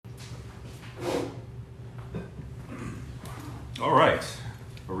All right,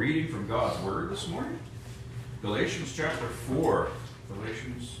 a reading from God's Word this morning. Galatians chapter 4.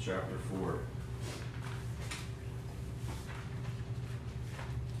 Galatians chapter 4.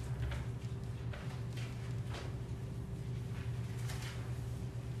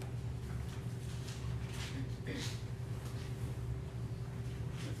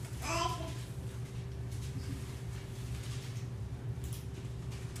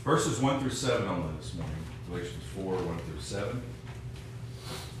 Verses 1 through 7 only this morning. Galatians 4, 1 through 7.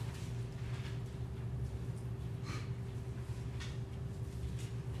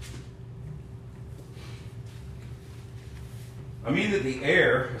 I mean that the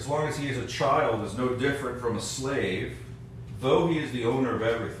heir, as long as he is a child, is no different from a slave, though he is the owner of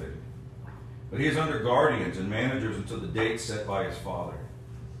everything. But he is under guardians and managers until the date set by his father.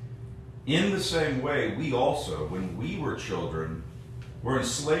 In the same way, we also, when we were children, were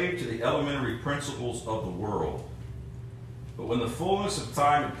enslaved to the elementary principles of the world. But when the fullness of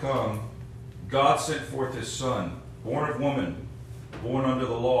time had come, God sent forth his Son, born of woman, born under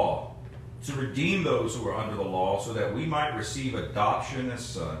the law, to redeem those who were under the law, so that we might receive adoption as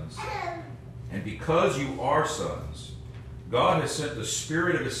sons. And because you are sons, God has sent the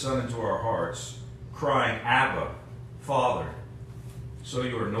Spirit of his Son into our hearts, crying, Abba, Father. So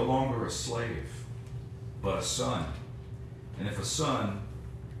you are no longer a slave, but a son. And if a son,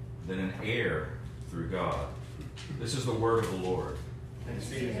 then an heir through God. This is the word of the Lord. Thanks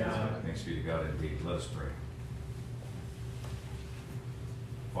be to God. Thanks be to God indeed. Let us pray.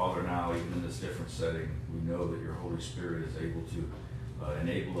 Father, now, even in this different setting, we know that your Holy Spirit is able to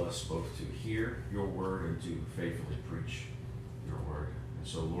enable us both to hear your word and to faithfully preach your word. And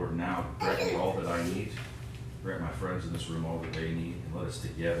so, Lord, now grant me all that I need. Grant my friends in this room all that they need. And let us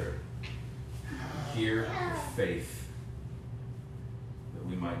together hear with faith that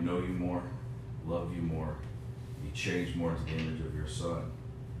we might know you more, love you more, be changed more into the image of your Son,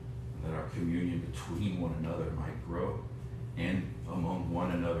 and that our communion between one another might grow, and among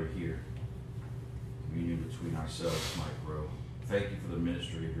one another here, communion between ourselves might grow. Thank you for the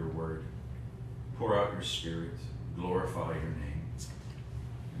ministry of your word. Pour out your Spirit, glorify your name,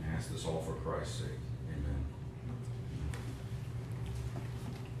 and ask this all for Christ's sake. Amen.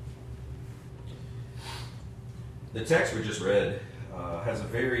 The text we just read has a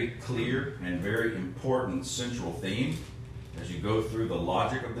very clear and very important central theme as you go through the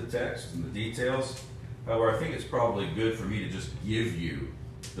logic of the text and the details. However, I think it's probably good for me to just give you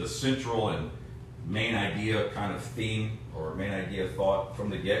the central and main idea kind of theme or main idea thought from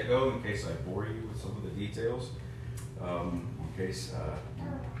the get-go in case I bore you with some of the details. In case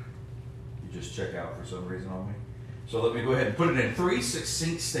you just check out for some reason on me. So let me go ahead and put it in three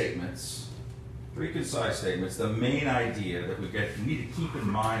succinct statements, three concise statements, the main idea that we need to keep in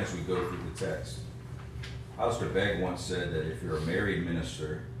mind as we go through the text. Alistair Begg once said that if you're a married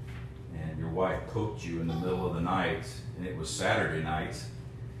minister and your wife poked you in the middle of the night and it was Saturday night,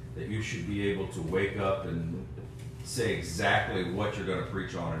 that you should be able to wake up and say exactly what you're going to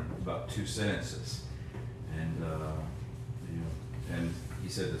preach on in about 2 sentences. And and he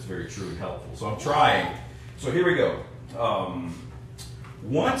said that's very true and helpful. So I'm trying. So here we go.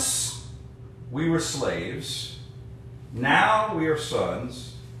 Once we were slaves, now we are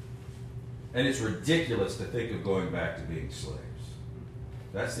sons, and it's ridiculous to think of going back to being slaves.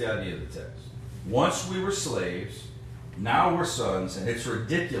 That's the idea of the text. Once we were slaves, now we're sons, and it's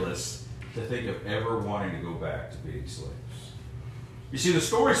ridiculous to think of ever wanting to go back to being slaves. You see, the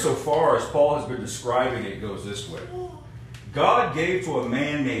story so far, as Paul has been describing it, goes this way. God gave to a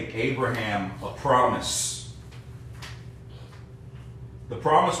man named Abraham a promise. The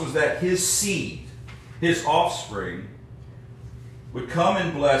promise was that his seed, his offspring, would come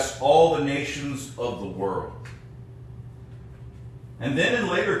and bless all the nations of the world. And then in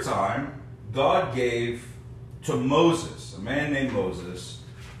later time, God gave to Moses, a man named Moses,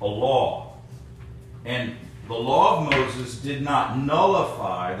 a law. And the law of Moses did not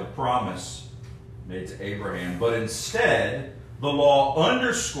nullify the promise made to Abraham, but instead, the law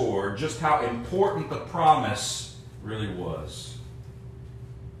underscored just how important the promise really was.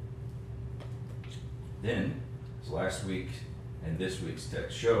 Then, as last week and this week's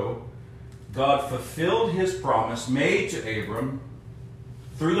text show, God fulfilled his promise made to Abram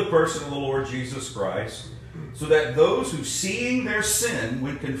through the person of the Lord Jesus Christ, so that those who, seeing their sin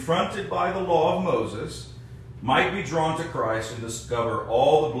when confronted by the law of Moses, might be drawn to Christ and discover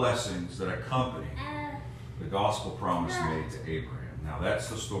all the blessings that accompany the gospel promise made to Abraham. Now that's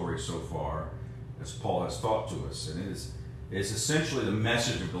the story so far, as Paul has taught to us, and it's essentially the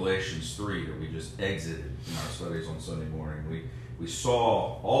message of Galatians 3 that we just exited in our studies on Sunday morning. We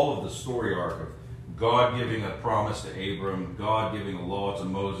saw all of the story arc of God giving a promise to Abram, God giving a law to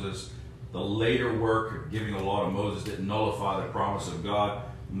Moses. The later work of giving a law to Moses didn't nullify the promise of God.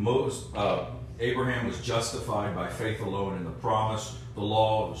 Abraham was justified by faith alone in the promise. The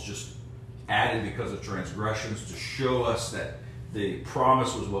law was just added because of transgressions to show us that the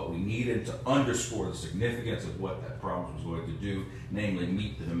promise was what we needed to underscore the significance of what that promise was going to do, namely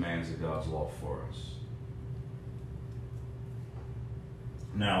meet the demands of God's law for us.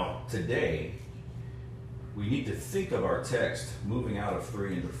 Now, today, we need to think of our text moving out of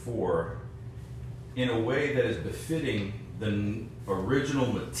 3 into 4 in a way that is befitting the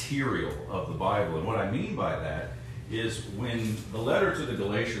original material of the Bible. And what I mean by that is when the letter to the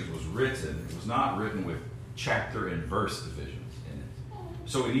Galatians was written, it was not written with chapter and verse divisions in it.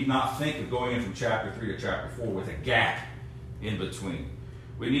 So we need not think of going in from chapter 3 to chapter 4 with a gap in between.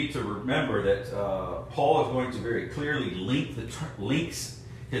 We need to remember that Paul is going to very clearly links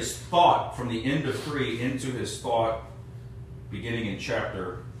his thought from the end of 3 into his thought beginning in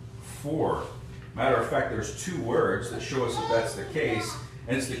chapter 4. Matter of fact, there's 2 words that show us that that's the case,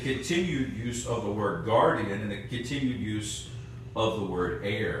 and it's the continued use of the word guardian and the continued use of the word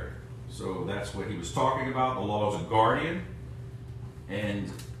heir. So that's what he was talking about. The law is a guardian, and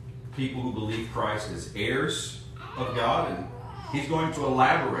people who believe Christ as heirs of God, and he's going to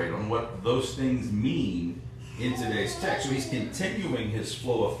elaborate on what those things mean in today's text. So he's continuing his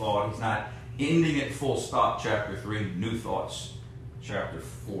flow of thought. He's not ending it full stop, chapter 3, new thoughts. Chapter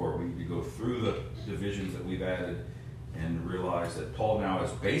 4, we need to go through the divisions that we've added and realize that Paul now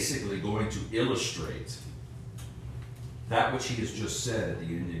is basically going to illustrate that which he has just said at the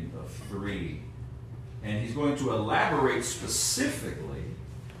ending of 3. And he's going to elaborate specifically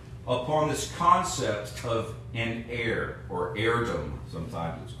upon this concept of an heir, or heirdom,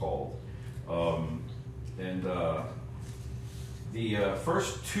 sometimes it's called. The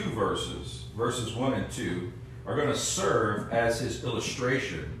first 2 verses, verses 1 and 2, are going to serve as his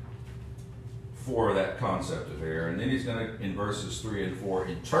illustration for that concept of heir. And then he's going to, in verses 3 and 4,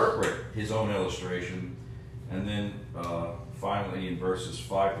 interpret his own illustration. And then finally, in verses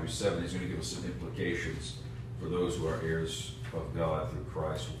 5 through 7, he's going to give us some implications for those who are heirs of God through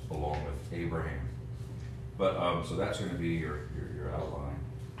Christ, along with Abraham. But so that's going to be your outline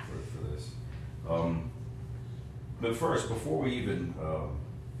for this. But first, before we even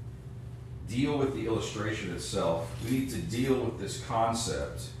deal with the illustration itself, we need to deal with this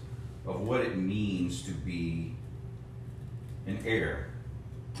concept of what it means to be an heir.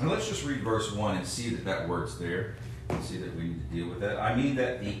 And let's just read verse 1 and see that that word's there, and see that we need to deal with that. I mean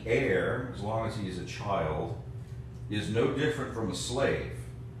that the heir, as long as he is a child, is no different from a slave,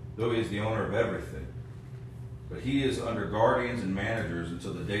 though he is the owner of everything. But he is under guardians and managers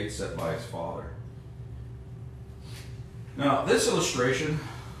until the date set by his father. Now, this illustration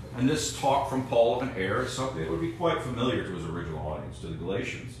and this talk from Paul of an heir is something that would be quite familiar to his original audience, to the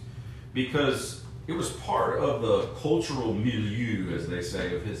Galatians, because it was part of the cultural milieu, as they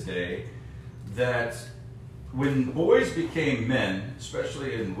say, of his day, that when boys became men,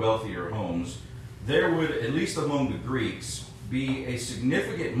 especially in wealthier homes, there would, at least among the Greeks, be a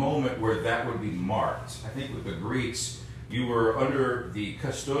significant moment where that would be marked. I think with the Greeks, you were under the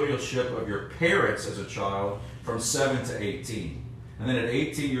custodialship of your parents as a child from 7 to 18. And then at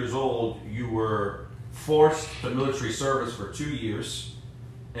 18 years old, you were forced to military service for 2 years,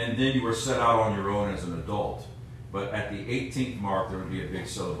 and then you were set out on your own as an adult. But at the 18th mark, there would be a big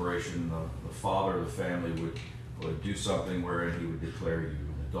celebration. The father of the family would do something wherein he would declare you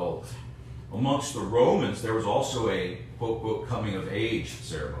an adult. Amongst the Romans, there was also a quote-unquote coming-of-age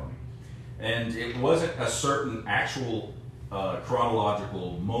ceremony. And it wasn't a certain actual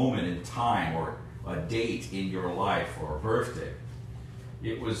chronological moment in time or a date in your life or a birthday.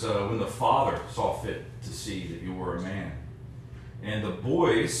 It was when the father saw fit to see that you were a man. And the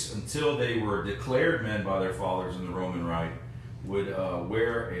boys, until they were declared men by their fathers in the Roman Rite, would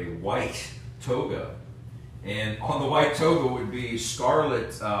wear a white toga. And on the white toga would be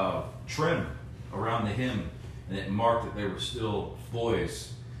scarlet trim around the hem, and it marked that they were still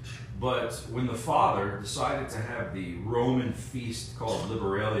boys. But when the father decided to have the Roman feast called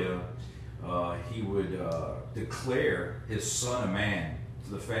Liberalia, he would declare his son a man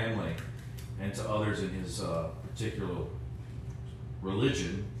to the family and to others in his particular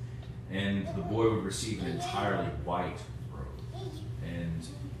religion, and the boy would receive an entirely white robe, and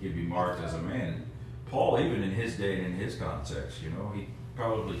he'd be marked as a man. Paul, even in his day and in his context, he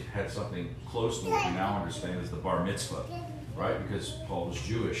probably had something close to what we now understand as the bar mitzvah, right? Because Paul was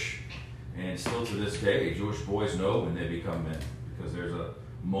Jewish, and still to this day, Jewish boys know when they become men, because there's a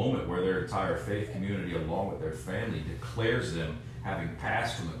moment where their entire faith community, along with their family, declares them having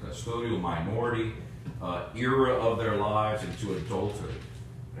passed from the custodial minority era of their lives into adulthood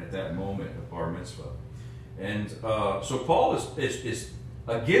at that moment of bar mitzvah. And so Paul is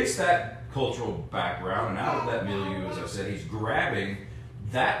against that cultural background and out of that milieu, as I said. He's grabbing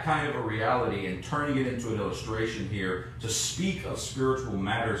that kind of a reality and turning it into an illustration here to speak of spiritual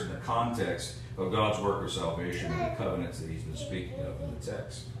matters in the context of God's work of salvation and the covenants that he's been speaking of in the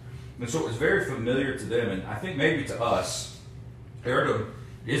text. And so it was very familiar to them, and I think maybe to us. Heirdom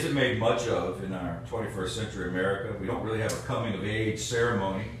isn't made much of in our 21st century America. We don't really have a coming of age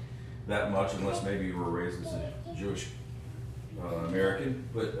ceremony that much, unless maybe you were raised as a Jewish American.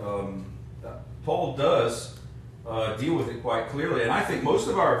 But Paul does deal with it quite clearly. And I think most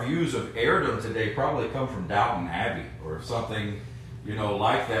of our views of heirdom today probably come from Downton Abbey or something,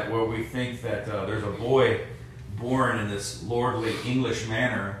 like that, where we think that there's a boy born in this lordly English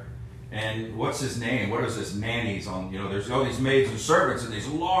manor. And what's his name? What is this nannies on? There's all these maids and servants in these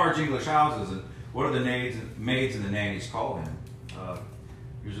large English houses. And what do the maids and the nannies call him?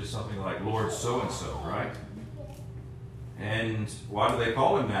 Usually something like Lord So-and-so, right? And why do they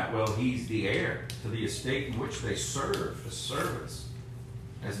call him that? Well, he's the heir to the estate in which they serve as servants,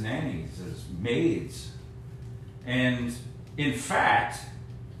 as nannies, as maids. And in fact,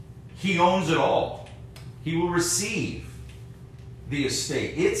 he owns it all. He will receive the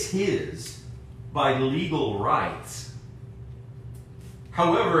estate. It's his by legal rights.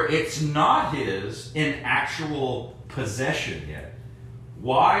 However, it's not his in actual possession yet.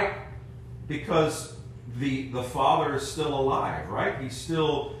 Why? Because the father is still alive, right? He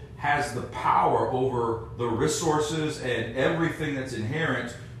still has the power over the resources and everything that's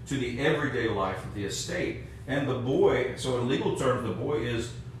inherent to the everyday life of the estate. And the boy, so in legal terms, the boy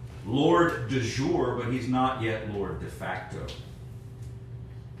is Lord de jure, but he's not yet Lord de facto.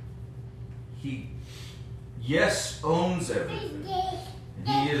 He, yes, owns everything.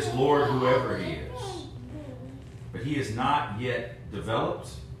 And he is Lord whoever he is. But he is not yet developed,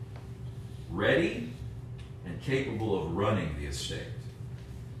 ready, and capable of running the estate.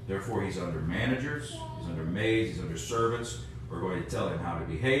 Therefore, he's under managers, he's under maids, he's under servants who are going to tell him how to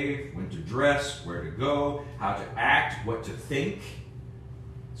behave, when to dress, where to go, how to act, what to think,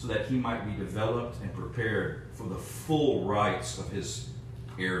 so that he might be developed and prepared for the full rights of his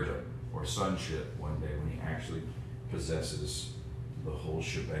heirdom or sonship one day when he actually possesses the whole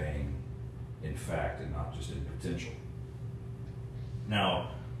shebang in fact and not just in potential.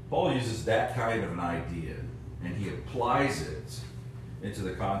 Now, Paul uses that kind of an idea and he applies it into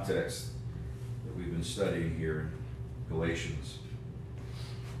the context that we've been studying here in Galatians.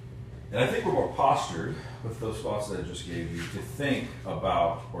 And I think we're more postured with those thoughts that I just gave you to think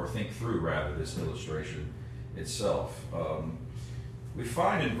about, or think through rather, this illustration itself. We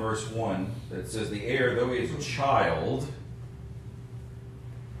find in verse 1 that it says, the heir, though he is a child,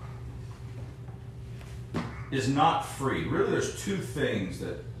 is not free. Really, there's two things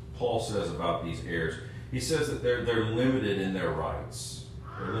that Paul says about these heirs. He says that they're limited in their rights.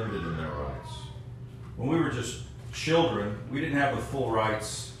 They're limited in their rights. When we were just children, we didn't have the full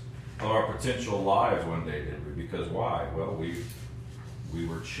rights of our potential lives one day, did we? Because why? Well, we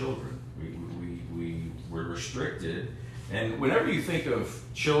were children. We were restricted. And whenever you think of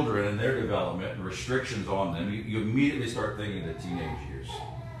children and their development and restrictions on them, you immediately start thinking of the teenage years.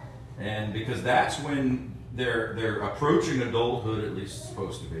 And because that's when they're approaching adulthood, at least it's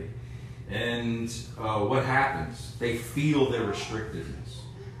supposed to be. And what happens? They feel their restrictedness.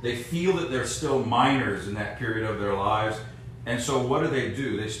 They feel that they're still minors in that period of their lives. And so what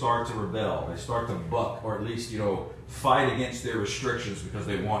do? They start to rebel. They start to buck, or at least, fight against their restrictions because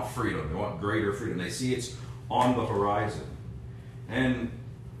they want freedom. They want greater freedom. They see it's on the horizon. And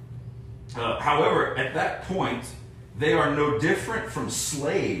however, at that point, they are no different from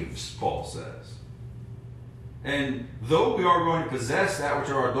slaves, Paul says. And though we are going to possess that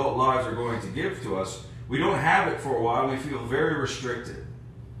which our adult lives are going to give to us, we don't have it for a while. We feel very restricted.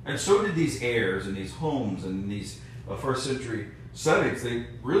 And so did these heirs in these homes and these first century settings. They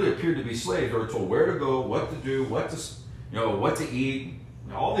really appeared to be slaves. They were told where to go, what to do, what to eat,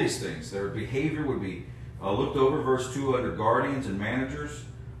 all these things. Their behavior would be looked over, verse 2, under guardians and managers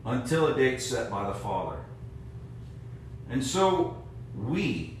until a date set by the father. And so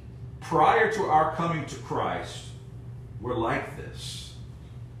we, prior to our coming to Christ, were like this.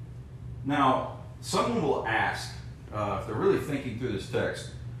 Now, someone will ask, if they're really thinking through this text,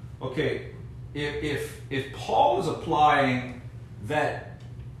 okay, if Paul is applying that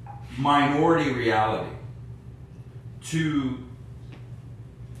minority reality to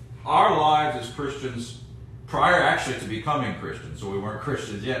our lives as Christians prior actually to becoming Christians, so we weren't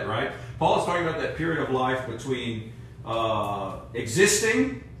Christians yet, right? Paul is talking about that period of life between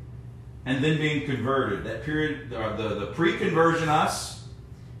existing and then being converted. That period, the pre-conversion us,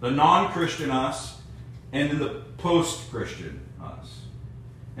 the non-Christian us, and then the post-Christian us.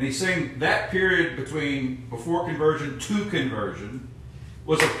 And he's saying that period between before conversion to conversion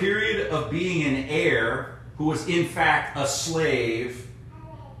was a period of being an heir who was in fact a slave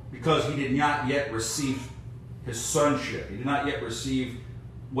because he did not yet receive his sonship. He did not yet receive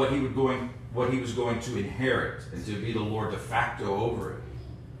what he was going to inherit and to be the Lord de facto over it.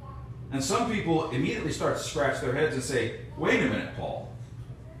 And some people immediately start to scratch their heads and say, wait a minute, Paul.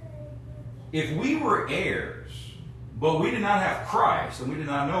 If we were heirs, but we did not have Christ and we did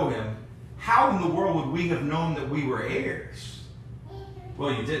not know him, how in the world would we have known that we were heirs?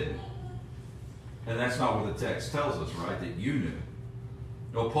 Well, you didn't. And that's not what the text tells us, right? That you knew.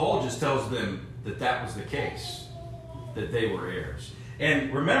 No, Paul just tells them that that was the case, that they were heirs.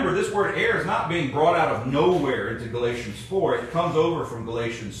 And remember, this word heir is not being brought out of nowhere into Galatians 4. It comes over from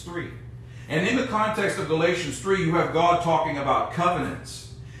Galatians 3. And in the context of Galatians 3, you have God talking about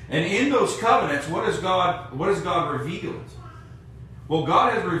covenants. And in those covenants, what has God revealed? Well,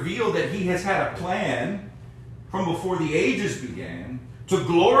 God has revealed that he has had a plan from before the ages began to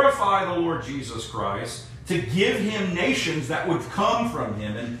glorify the Lord Jesus Christ, to give him nations that would come from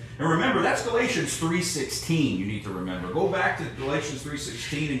him. And remember, that's Galatians 3:16 you need to remember. Go back to Galatians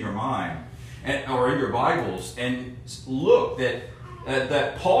 3:16 in your mind, or in your Bibles, and look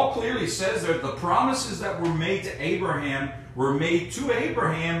that Paul clearly says that the promises that were made to Abraham were made to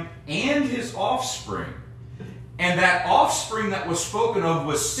Abraham and his offspring. And that offspring that was spoken of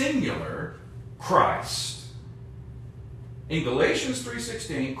was singular, Christ. In Galatians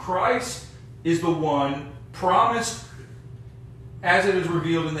 3:16, Christ is the one promised, as it is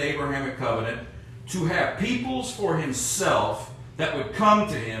revealed in the Abrahamic covenant, to have peoples for himself that would come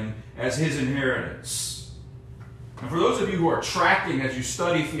to him as his inheritance. And for those of you who are tracking as you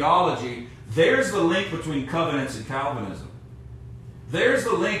study theology, there's the link between covenants and Calvinism. There's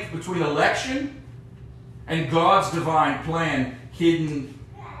the link between election and God's divine plan hidden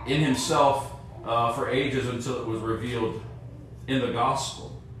in himself for ages until it was revealed in the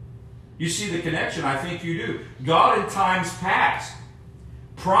gospel. You see the connection? I think you do. God in times past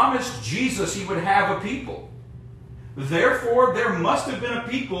promised Jesus he would have a people. Therefore, there must have been a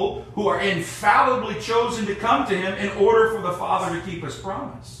people who are infallibly chosen to come to him in order for the Father to keep his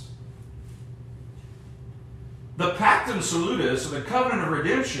promise. The Pactum Salutis, or the covenant of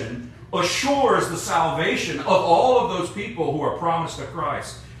redemption, assures the salvation of all of those people who are promised to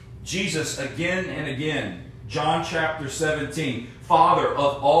Christ. Jesus again and again, John chapter 17, Father,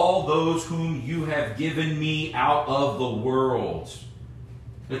 of all those whom you have given me out of the world.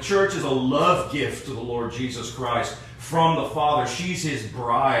 The church is a love gift to the Lord Jesus Christ from the Father. She's his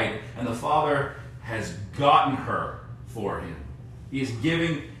bride, and the Father has gotten her for him. He is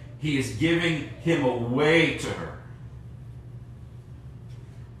giving him away to her.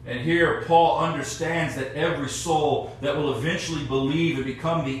 And here Paul understands that every soul that will eventually believe and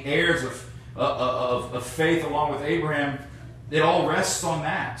become the heirs of faith along with Abraham, it all rests on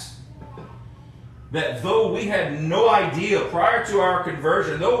that. That though we had no idea prior to our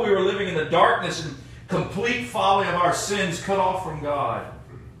conversion, though we were living in the darkness and complete folly of our sins, cut off from God,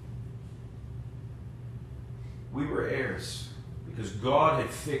 we were heirs because God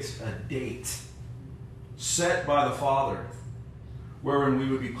had fixed a date set by the Father wherein we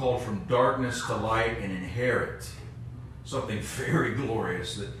would be called from darkness to light and inherit something very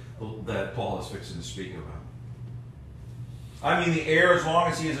glorious that Paul is fixing to speak about. I mean, the heir, as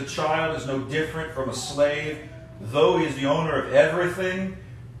long as he is a child, is no different from a slave, though he is the owner of everything,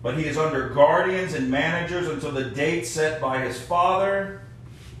 but he is under guardians and managers until the date set by his father.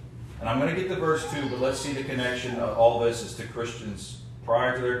 And I'm going to get to verse 2, but let's see the connection of all this is to Christians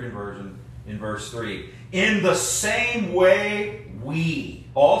prior to their conversion in verse 3. In the same way, we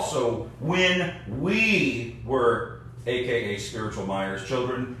also, when we were, aka spiritual minors,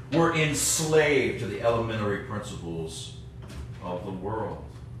 children, were enslaved to the elementary principles of the world.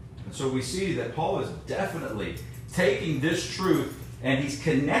 And so we see that Paul is definitely taking this truth and he's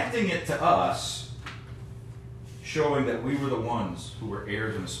connecting it to us, showing that we were the ones who were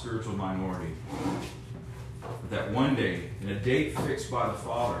heirs in a spiritual minority. That one day, in a date fixed by the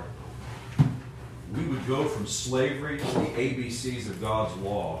Father, we would go from slavery to the ABCs of God's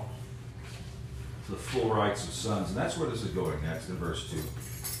law to the full rights of sons. And that's where this is going next in verse 2.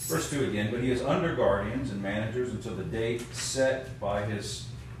 Verse 2 again, but he is under guardians and managers until the date set by his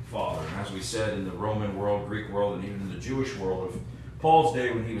Father. And as we said in the Roman world, Greek world, and even in the Jewish world of Paul's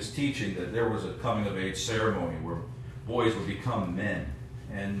day when he was teaching, that there was a coming of age ceremony where boys would become men.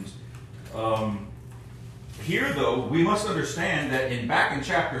 And Here, though, we must understand that back in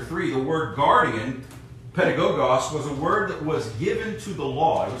chapter 3, the word guardian, pedagogos, was a word that was given to the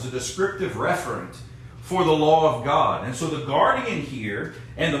law. It was a descriptive referent for the law of God. And so the guardian here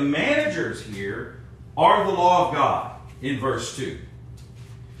and the managers here are the law of God in verse 2.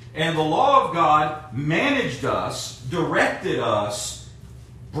 And the law of God managed us, directed us,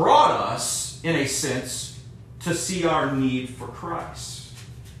 brought us, in a sense, to see our need for Christ.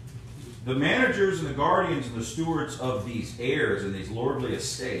 The managers and the guardians and the stewards of these heirs and these lordly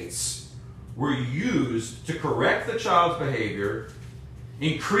estates were used to correct the child's behavior,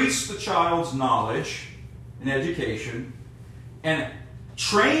 increase the child's knowledge and education, and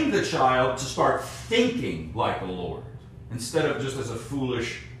train the child to start thinking like a lord, instead of just as a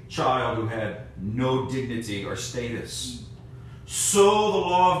foolish child who had no dignity or status. So the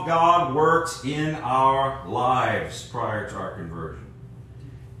law of God worked in our lives prior to our conversion.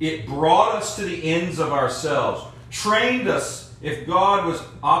 It brought us to the ends of ourselves, trained us. If God was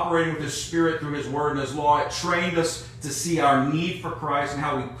operating with His Spirit through His Word and His law, it trained us to see our need for Christ and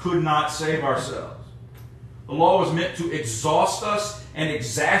how we could not save ourselves. The law was meant to exhaust us and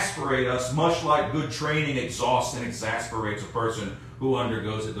exasperate us, much like good training exhausts and exasperates a person who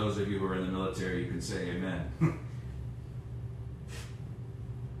undergoes it. Those of you who are in the military, you can say amen.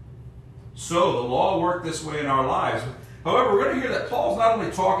 So the law worked this way in our lives. However, we're going to hear that Paul's not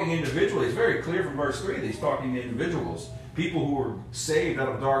only talking individually. It's very clear from verse 3 that he's talking to individuals, people who were saved out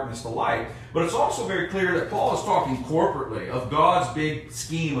of darkness to light. But it's also very clear that Paul is talking corporately of God's big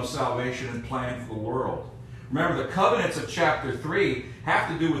scheme of salvation and plan for the world. Remember, the covenants of chapter 3 have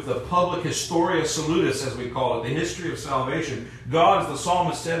to do with the public historia salutis, as we call it, the history of salvation. God, as the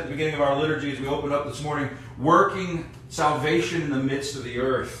psalmist said at the beginning of our liturgy as we opened up this morning, working salvation in the midst of the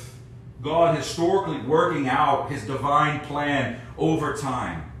earth. God historically working out His divine plan over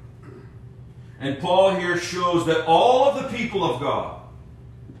time. And Paul here shows that all of the people of God,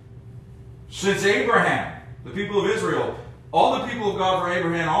 since Abraham, the people of Israel, all the people of God from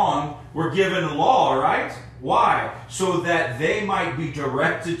Abraham on were given the law, right? Why? So that they might be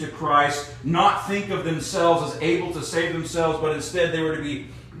directed to Christ, not think of themselves as able to save themselves, but instead they were to be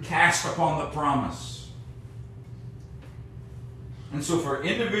cast upon the promise. And so for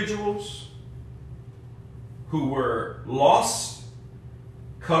individuals who were lost,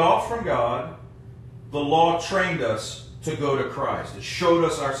 cut off from God, the law trained us to go to Christ. It showed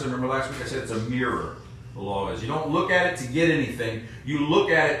us our sin. Remember last week I said it's a mirror, the law is. You don't look at it to get anything. You look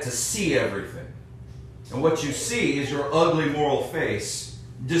at it to see everything. And what you see is your ugly moral face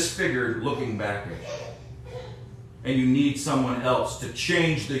disfigured looking back at you. And you need someone else to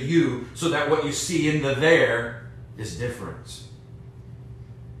change the you so that what you see in the there is different.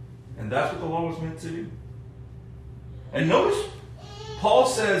 And that's what the law was meant to do. And notice, Paul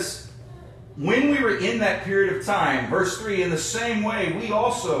says, when we were in that period of time, verse 3, in the same way, we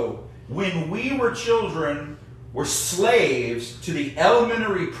also, when we were children, were slaves to the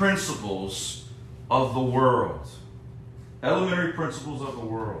elementary principles of the world. Elementary principles of the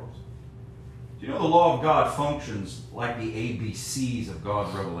world. Do you know the law of God functions like the ABCs of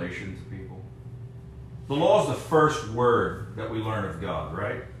God's revelation to people? The law is the first word that we learn of God,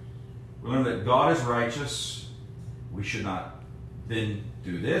 right? We learn that God is righteous. We should not then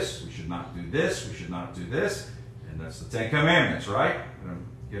do this. We should not do this. We should not do this. And that's the Ten Commandments, right? And I'm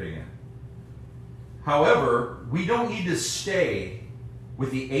getting it. However, we don't need to stay with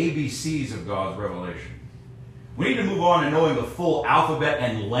the ABCs of God's revelation. We need to move on to knowing the full alphabet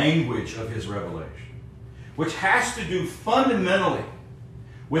and language of His revelation, which has to do fundamentally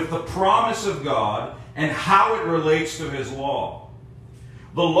with the promise of God and how it relates to His law.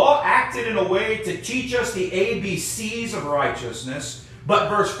 The law acted in a way to teach us the ABCs of righteousness, but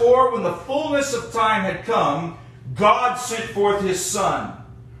verse 4, when the fullness of time had come, God sent forth His Son,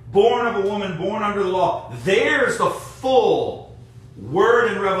 born of a woman, born under the law. There's the full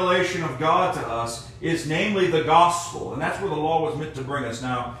word and revelation of God to us, is namely the gospel. And that's where the law was meant to bring us.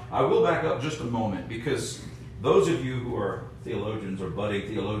 Now, I will back up just a moment, because those of you who are theologians or budding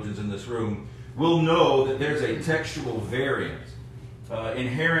theologians in this room will know that there's a textual variant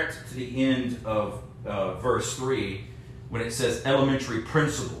inherent to the end of verse 3 when it says elementary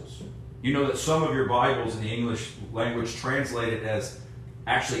principles. You know that some of your Bibles in the English language translate it as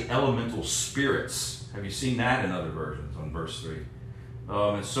actually elemental spirits. Have you seen that in other versions on verse 3?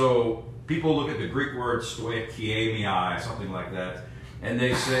 And so people look at the Greek word stoicheimiai, something like that, and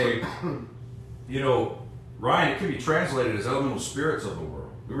they say, you know, Ryan, it can be translated as elemental spirits of the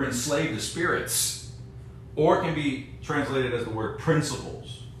world. We were enslaved to spirits. Or it can be translated as the word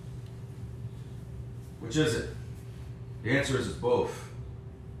principles. Which is it? The answer is it's both.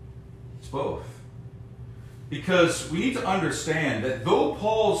 It's both. Because we need to understand that though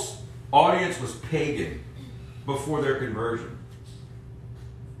Paul's audience was pagan before their conversion,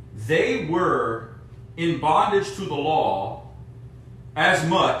 they were in bondage to the law as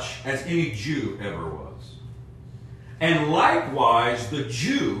much as any Jew ever was. And likewise, the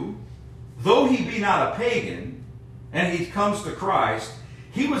Jew, though he be not a pagan, and he comes to Christ,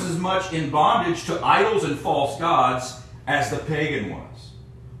 he was as much in bondage to idols and false gods as the pagan was.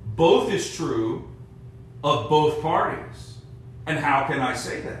 Both is true of both parties. And how can I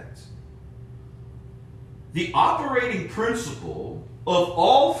say that? The operating principle of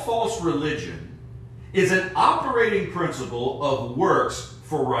all false religion is an operating principle of works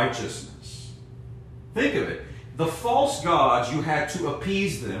for righteousness. Think of it. The false gods, you had to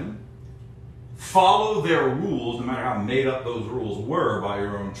appease them, follow their rules, no matter how made up those rules were by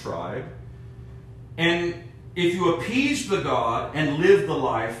your own tribe. And if you appeased the god and lived the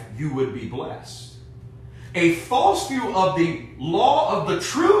life, you would be blessed. A false view of the law of the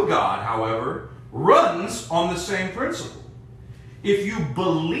true God, however, runs on the same principle. If you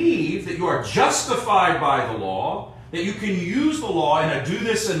believe that you are justified by the law, that you can use the law in a do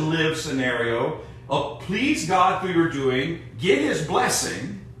this and live scenario, please God through your doing, get His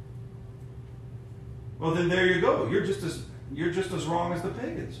blessing, well then there you go. You're just as wrong as the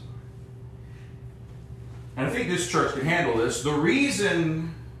pagans are. And I think this church can handle this. The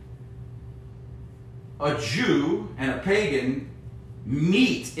reason a Jew and a pagan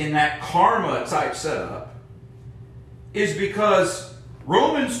meet in that karma type setup is because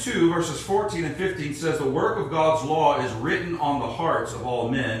Romans 2 verses 14 and 15 says the work of God's law is written on the hearts of all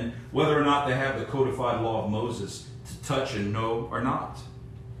men, whether or not they have the codified law of Moses to touch and know or not.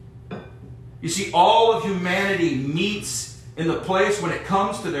 You see, all of humanity meets in the place when it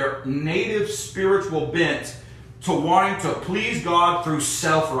comes to their native spiritual bent to wanting to please God through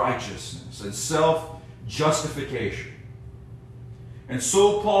self-righteousness and self-justification. And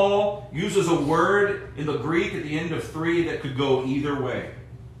so Paul uses a word in the Greek at the end of 3 that could go either way.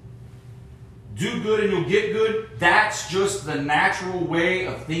 Do good and you'll get good. That's just the natural way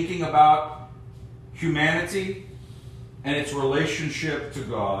of thinking about humanity and its relationship to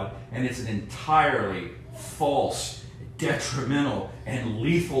God. And it's an entirely false, detrimental, and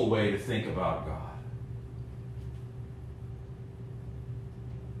lethal way to think about God.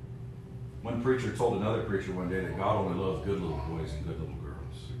 One preacher told another preacher one day that God only loves good little boys and good little girls.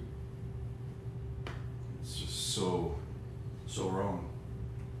 It's just so wrong.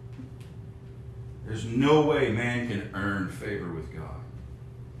 There's no way man can earn favor with God.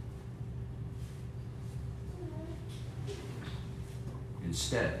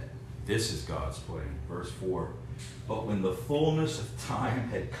 Instead, this is God's plan. Verse 4. But when the fullness of time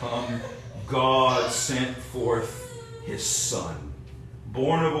had come, God sent forth His Son,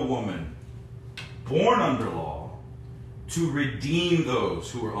 born of a woman, born under law, to redeem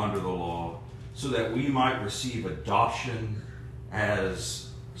those who were under the law, so that we might receive adoption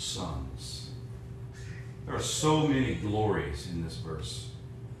as sons. There are so many glories in this verse.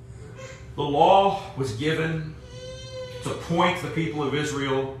 The law was given to point the people of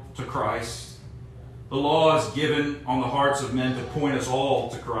Israel to Christ. The law is given on the hearts of men to point us all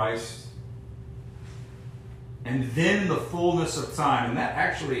to Christ. And then the fullness of time, and that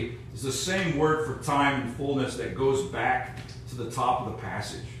actually is the same word for time and fullness that goes back to the top of the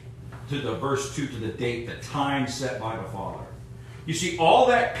passage, to the verse 2, to the date, the time set by the Father. You see, all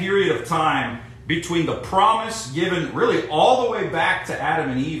that period of time between the promise given really all the way back to Adam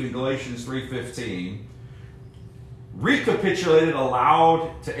and Eve in Galatians 3:15, recapitulated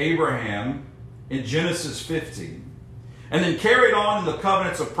aloud to Abraham in Genesis 15, and then carried on in the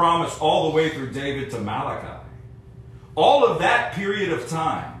covenants of promise all the way through David to Malachi. All of that period of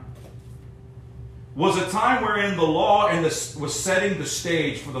time was a time wherein the law was setting the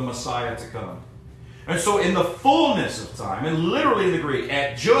stage for the Messiah to come. And so in the fullness of time, and literally in the Greek,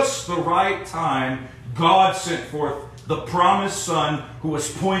 at just the right time, God sent forth the promised Son who was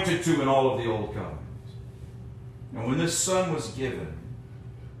pointed to in all of the Old Covenant. And when this Son was given,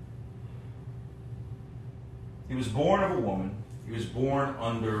 He was born of a woman. He was born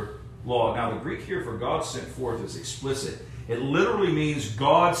under law. Now, the Greek here for God sent forth is explicit. It literally means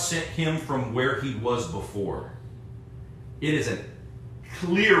God sent Him from where He was before. It is a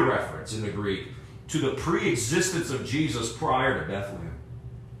clear reference in the Greek to the pre-existence of Jesus prior to Bethlehem.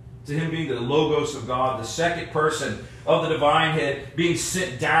 To Him being the Logos of God, the second person of the divine head, being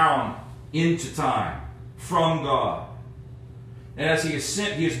sent down into time from God. And as He is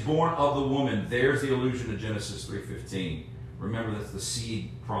sent, He is born of the woman. There's the allusion to Genesis 3:15. Remember, that's the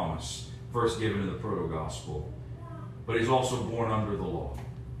seed promise, first given in the proto-gospel. But He's also born under the law.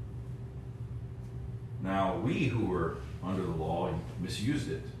 Now, we who were under the law misused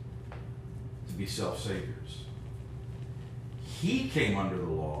it to be self-saviors. He came under the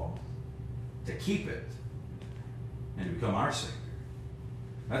law to keep it and to become our Savior.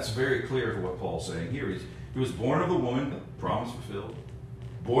 That's very clear for what Paul's saying here. He was born of the woman, promise fulfilled.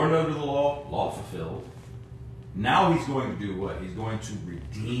 Born under the law, law fulfilled. Now he's going to do what? He's going to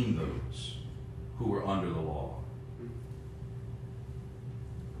redeem those who were under the law.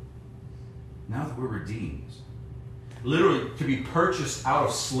 Now that we're redeemed, literally to be purchased out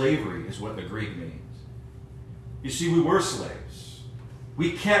of slavery is what the Greek means. You see, we were slaves.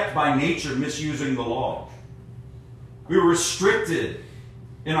 We kept by nature misusing the law. We were restricted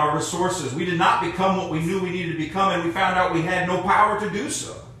in our resources. We did not become what we knew we needed to become, and we found out we had no power to do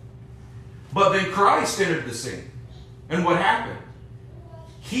so. But then Christ entered the scene. And what happened?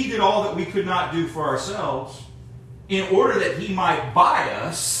 He did all that we could not do for ourselves in order that he might buy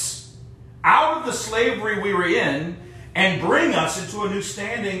us out of the slavery we were in and bring us into a new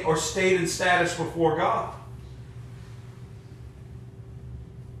standing or state and status before God.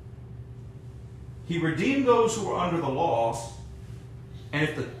 He redeemed those who were under the law, and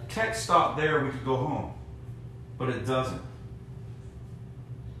if the text stopped there, we could go home. But it doesn't.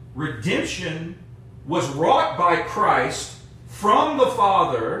 Redemption was wrought by Christ from the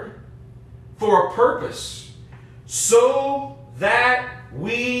Father for a purpose, so that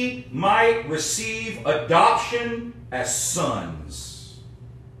we might receive adoption as sons.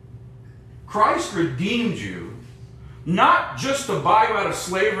 Christ redeemed you, not just to buy you out of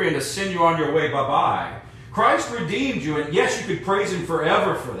slavery and to send you on your way, bye-bye. Christ redeemed you, and yes, you could praise him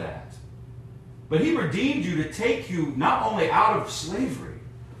forever for that. But he redeemed you to take you not only out of slavery,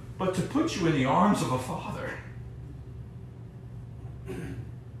 but to put you in the arms of a father.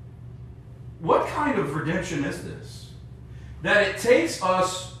 What kind of redemption is this? That it takes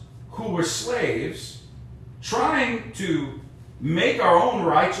us who were slaves, trying to make our own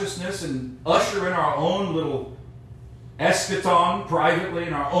righteousness and usher in our own little eschaton privately,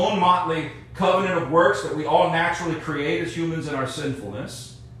 in our own motley covenant of works that we all naturally create as humans in our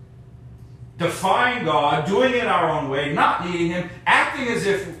sinfulness, defying God, doing it our own way, not needing him, acting as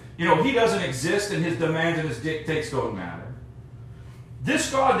if he doesn't exist and his demands and his dictates don't matter.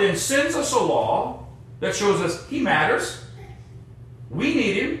 This God then sends us a law that shows us he matters. We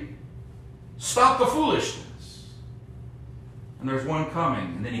need him. Stop the foolishness. And there's one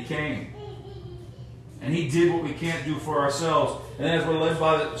coming, and then he came. And he did what we can't do for ourselves. And as we're led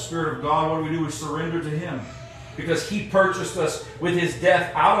by the Spirit of God, what do? We surrender to him. Because he purchased us with his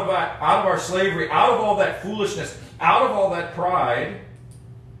death out of our slavery, out of all that foolishness, out of all that pride.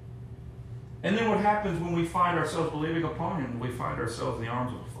 And then what happens when we find ourselves believing upon him? We find ourselves in the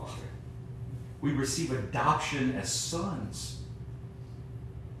arms of the Father. We receive adoption as sons.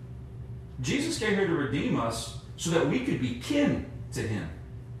 Jesus came here to redeem us so that we could be kin to him.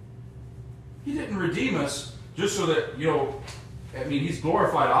 He didn't redeem us just so that, he's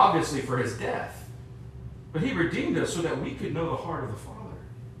glorified obviously for his death. But he redeemed us so that we could know the heart of the Father.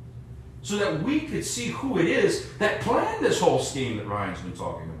 So that we could see who it is that planned this whole scheme that Ryan's been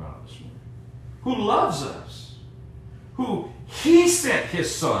talking about this morning. Who loves us. Who he sent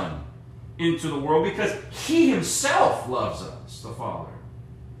his Son into the world because he himself loves us, the Father.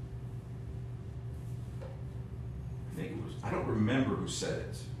 I don't remember who said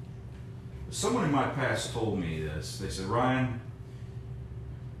it. Someone in my past told me this. They said, Ryan,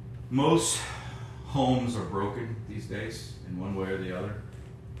 most homes are broken these days in one way or the other.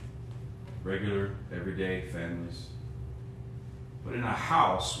 Regular, everyday families. But in a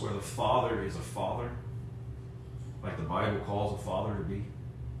house where the father is a father, like the Bible calls a father to be,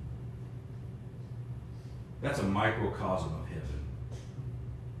 that's a microcosm of heaven.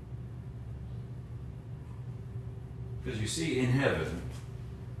 Because you see, in heaven,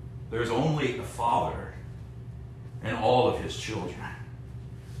 there's only a father and all of his children.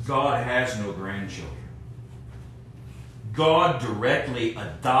 God has no grandchildren. God directly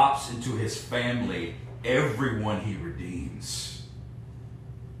adopts into his family everyone he redeems.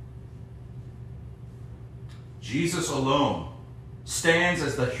 Jesus alone stands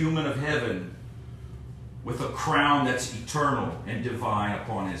as the human of heaven with a crown that's eternal and divine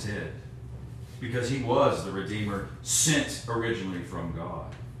upon his head. Because he was the Redeemer sent originally from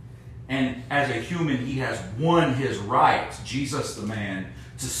God. And as a human, he has won his right, Jesus the man,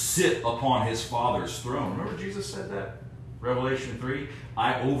 to sit upon his Father's throne. Remember Jesus said that? Revelation 3,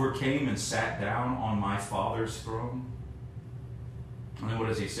 I overcame and sat down on my Father's throne. And then what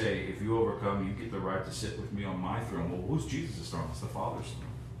does he say? If you overcome, you get the right to sit with me on my throne. Well, who's Jesus' throne? It's the Father's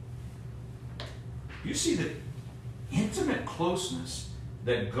throne. You see the intimate closeness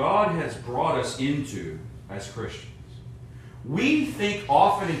that God has brought us into as Christians. We think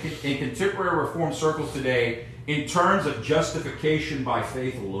often in contemporary Reformed circles today in terms of justification by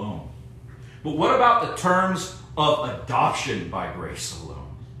faith alone. But what about the terms of adoption by grace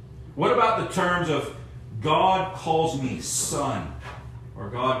alone? What about the terms of God calls me son, or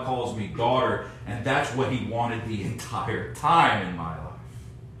God calls me daughter, and that's what He wanted the entire time in my life?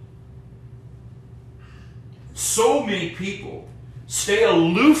 So many people stay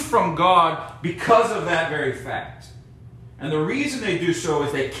aloof from God because of that very fact. And the reason they do so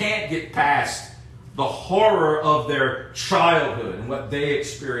is they can't get past the horror of their childhood and what they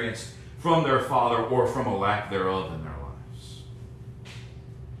experienced from their father or from a lack thereof in their lives.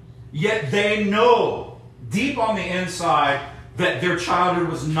 Yet they know deep on the inside that their childhood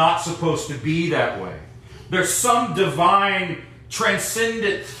was not supposed to be that way. There's some divine,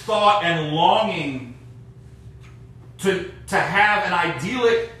 transcendent thought and longing to have an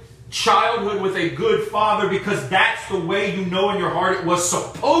idyllic childhood with a good father, because that's the way you know in your heart it was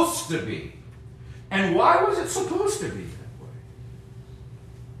supposed to be. And why was it supposed to be that way?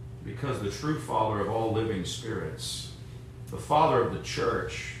 Because the true Father of all living spirits, the Father of the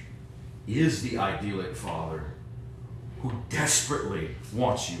church, is the idyllic Father who desperately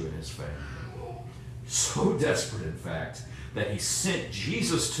wants you in His family. So desperate, in fact, that He sent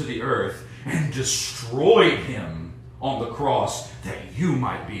Jesus to the earth and destroyed Him on the cross that you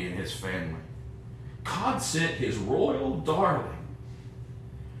might be in His family. God sent His royal darling,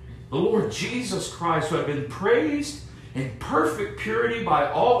 the Lord Jesus Christ, who had been praised in perfect purity by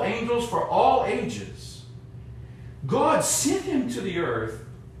all angels for all ages. God sent Him to the earth,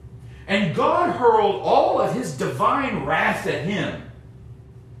 and God hurled all of His divine wrath at Him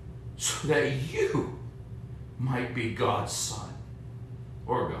so that you might be God's son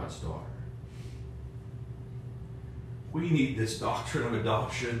or God's daughter. We need this doctrine of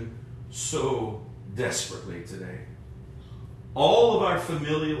adoption so desperately today. All of our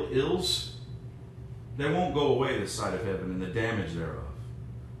familial ills, they won't go away this side of heaven and the damage thereof.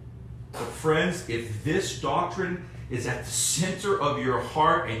 But friends, if this doctrine is at the center of your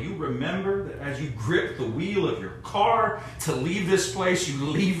heart, and you remember that as you grip the wheel of your car to leave this place, you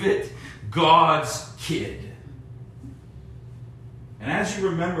leave it God's kid. And as you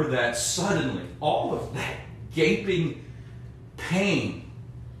remember that, suddenly all of that gaping pain,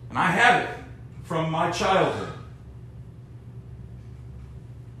 and I have it from my childhood,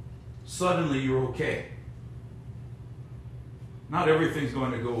 suddenly you're okay. Not everything's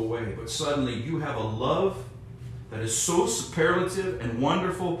going to go away, but suddenly you have a love that is so superlative and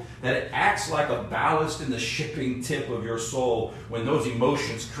wonderful that it acts like a ballast in the shipping tip of your soul when those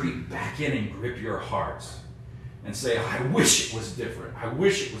emotions creep back in and grip your heart and say, I wish it was different. I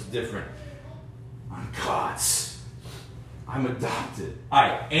wish it was different. I'm God's. I'm adopted.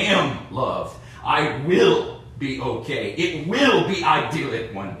 I am loved. I will be okay. It will be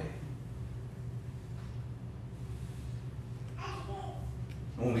idyllic one day.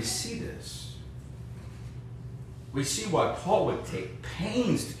 And when we see this, we see why Paul would take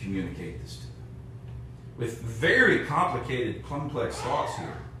pains to communicate this to them with very complicated, complex thoughts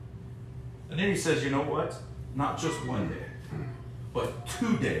here. And then he says, you know what? Not just one day, but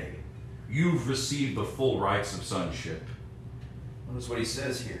today you've received the full rights of sonship. Notice what he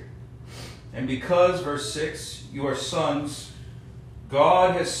says here. And because, verse 6, you are sons,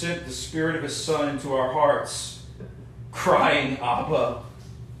 God has sent the Spirit of His Son into our hearts, crying, Abba,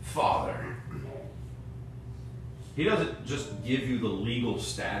 Father. He doesn't just give you the legal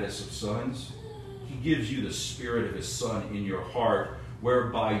status of sons. He gives you the Spirit of His Son in your heart,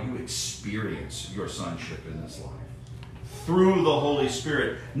 whereby you experience your sonship in this life. Through the Holy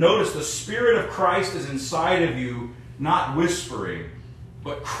Spirit. Notice the Spirit of Christ is inside of you, not whispering,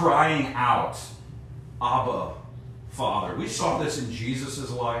 but crying out, Abba, Father. We saw this in Jesus'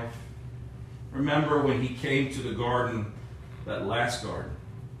 life. Remember when He came to the garden, that last garden,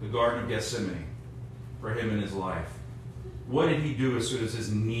 the Garden of Gethsemane, for Him in His life. What did He do as soon as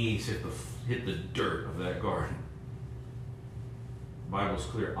His knees hit the dirt of that garden? The Bible's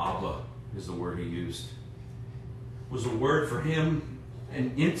clear. Abba is the word He used. It was a word for Him,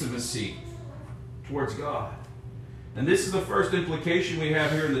 an intimacy towards God. And this is the first implication we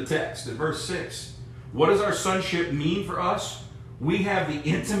have here in the text, in verse 6. What does our sonship mean for us? We have the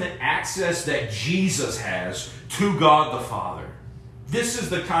intimate access that Jesus has to God the Father. This is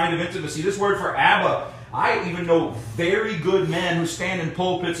the kind of intimacy. This word for Abba, I even know very good men who stand in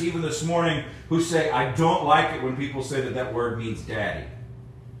pulpits even this morning who say, I don't like it when people say that that word means daddy.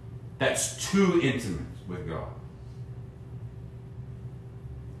 That's too intimate with God.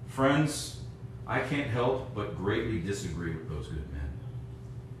 Friends, I can't help but greatly disagree with those good men.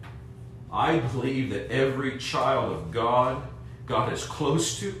 I believe that every child of God, God is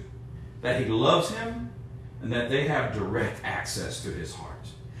close to, that He loves him, and that they have direct access to His heart.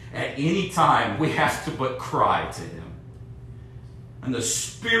 At any time, we have to but cry to Him. And the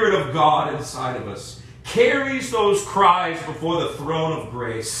Spirit of God inside of us carries those cries before the throne of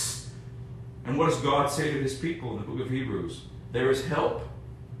grace. And what does God say to His people in the book of Hebrews? There is help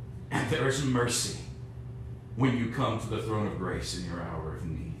and there is mercy when you come to the throne of grace in your hour of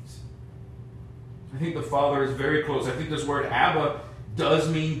need. I think the Father is very close. I think this word Abba does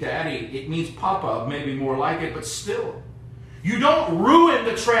mean daddy. It means Papa, maybe more like it, but still. You don't ruin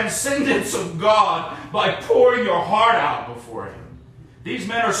the transcendence of God by pouring your heart out before Him. These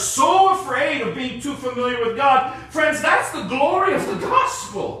men are so afraid of being too familiar with God. Friends, that's the glory of the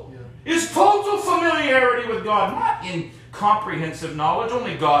gospel. Is total familiarity with God, not in comprehensive knowledge.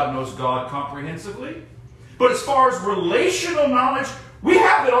 Only God knows God comprehensively. But as far as relational knowledge, we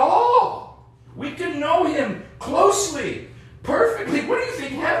have it all. We can know Him closely, perfectly. What do you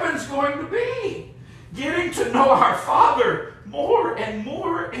think heaven's going to be? Getting to know our Father more and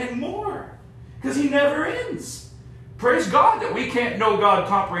more and more. Because He never ends. Praise God that we can't know God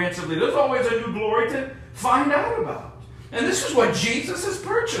comprehensively. There's always a new glory to find out about. And this is what Jesus has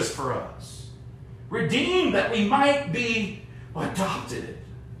purchased for us. Redeemed that we might be adopted.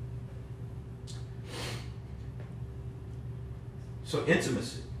 So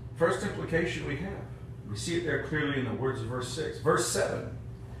intimacy. First implication we have. We see it there clearly in the words of verse 6. Verse 7.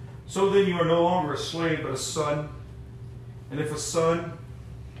 So then you are no longer a slave but a son. And if a son,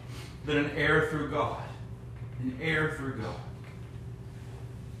 then an heir through God. An heir through God.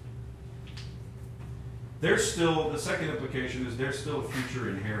 There's still, the second implication is there's still a future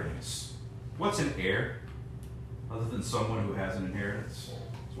inheritance. What's an heir? Other than someone who has an inheritance.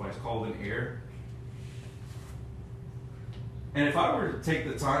 That's why it's called an heir. And if I were to take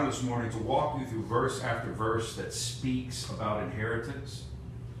the time this morning to walk you through verse after verse that speaks about inheritance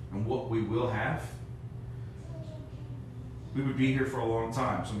and what we will have, we would be here for a long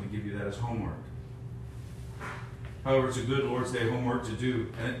time. So I'm going to give you that as homework. However, it's a good Lord's Day homework to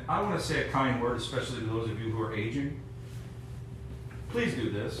do. And I want to say a kind word, especially to those of you who are aging. Please do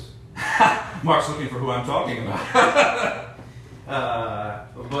this. Mark's looking for who I'm talking about.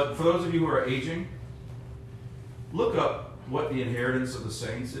 But for those of you who are aging, look up what the inheritance of the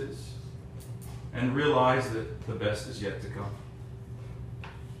saints is and realize that the best is yet to come.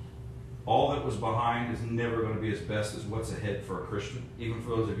 All that was behind is never going to be as best as what's ahead for a Christian, even for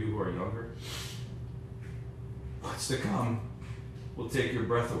those of you who are younger. What's to come will take your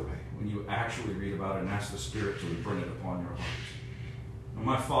breath away when you actually read about it and ask the Spirit to imprint it upon your hearts. Now,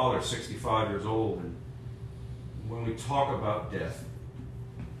 my father's 65 years old, and when we talk about death,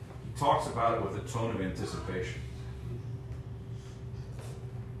 he talks about it with a tone of anticipation.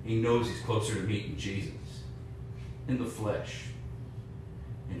 He knows he's closer to meeting Jesus in the flesh.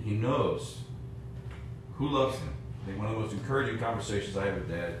 And he knows who loves him. I think one of the most encouraging conversations I had with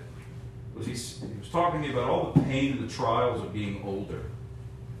Dad was he was talking to me about all the pain and the trials of being older.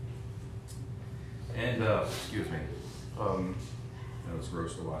 And, excuse me, that was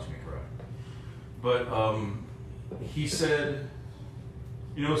gross to watch me cry. But he said,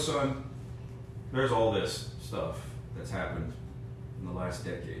 you know, son, there's all this stuff that's happened in the last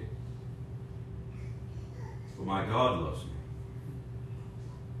decade. But my God loves me.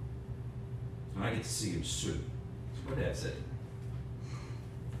 And I get to see him soon. That's what Dad said.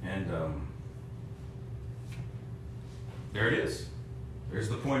 And there it is. There's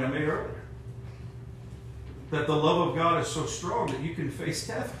the point I made earlier. That the love of God is so strong that you can face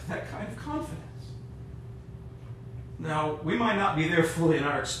death with that kind of confidence. Now, we might not be there fully in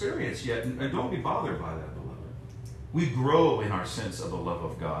our experience yet, and don't be bothered by that, beloved. We grow in our sense of the love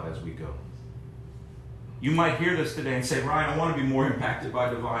of God as we go. You might hear this today and say, Ryan, I want to be more impacted by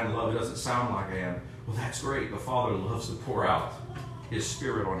divine love. It doesn't sound like I am. Well, that's great. The Father loves to pour out His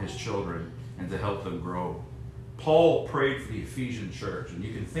Spirit on His children and to help them grow. Paul prayed for the Ephesian church, and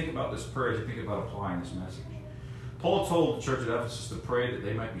you can think about this prayer as you think about applying this message. Paul told the church at Ephesus to pray that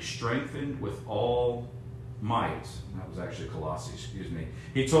they might be strengthened with all might. And that was actually Colossae, excuse me.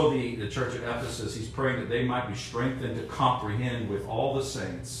 He told the church at Ephesus, he's praying that they might be strengthened to comprehend with all the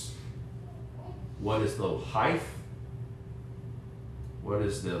saints what is the height, what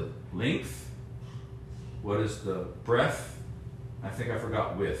is the length, what is the breadth. I think I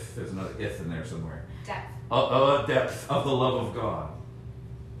forgot width. There's another if in there somewhere. Depth. Depth of the love of God.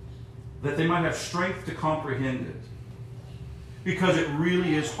 That they might have strength to comprehend it. Because it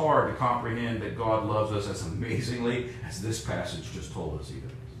really is hard to comprehend that God loves us as amazingly as this passage just told us he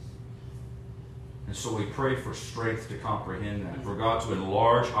does. And so we pray for strength to comprehend that, for God to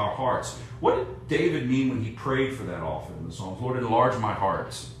enlarge our hearts. What did David mean when he prayed for that often in the Psalms? Lord, enlarge my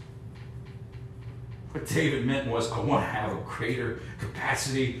heart. What David meant was, I want to have a greater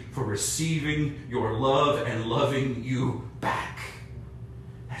capacity for receiving your love and loving you back.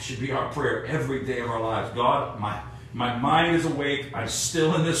 That should be our prayer every day of our lives. God, my mind is awake. I'm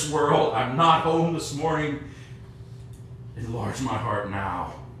still in this world. I'm not home this morning. Enlarge my heart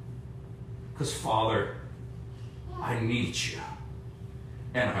now. Because, Father, I need you.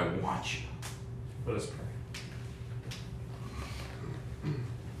 And I want you. Let us pray.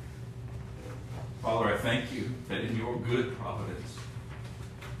 Father, I thank you that in your good providence,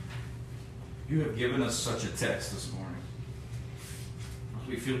 you have given us such a text this morning.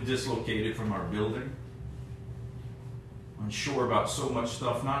 We feel dislocated from our building, unsure about so much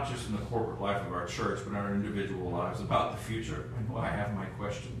stuff, not just in the corporate life of our church, but in our individual lives, about the future. I know I have my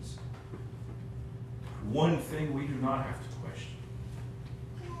questions. One thing we do not have to question.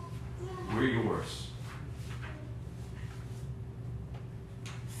 We're yours.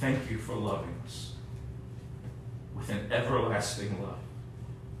 Thank you for loving us with an everlasting love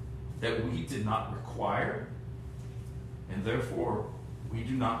that we did not require, and therefore we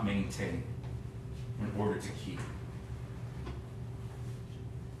do not maintain in order to keep.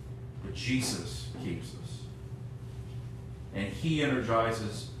 But Jesus keeps us. And he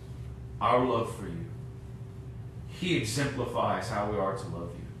energizes our love for you. He exemplifies how we are to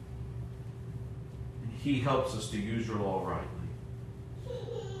love you. And he helps us to use your law rightly,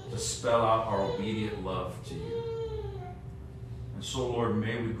 to spell out our obedient love to you. And so, Lord,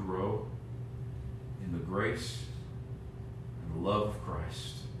 may we grow in the grace and the love of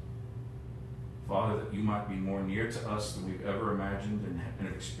Christ. Father, that you might be more near to us than we've ever imagined and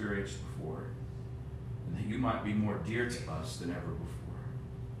have experienced before. And that you might be more dear to us than ever before.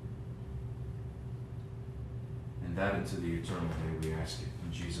 And that into the eternal day we ask it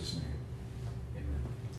in Jesus' name.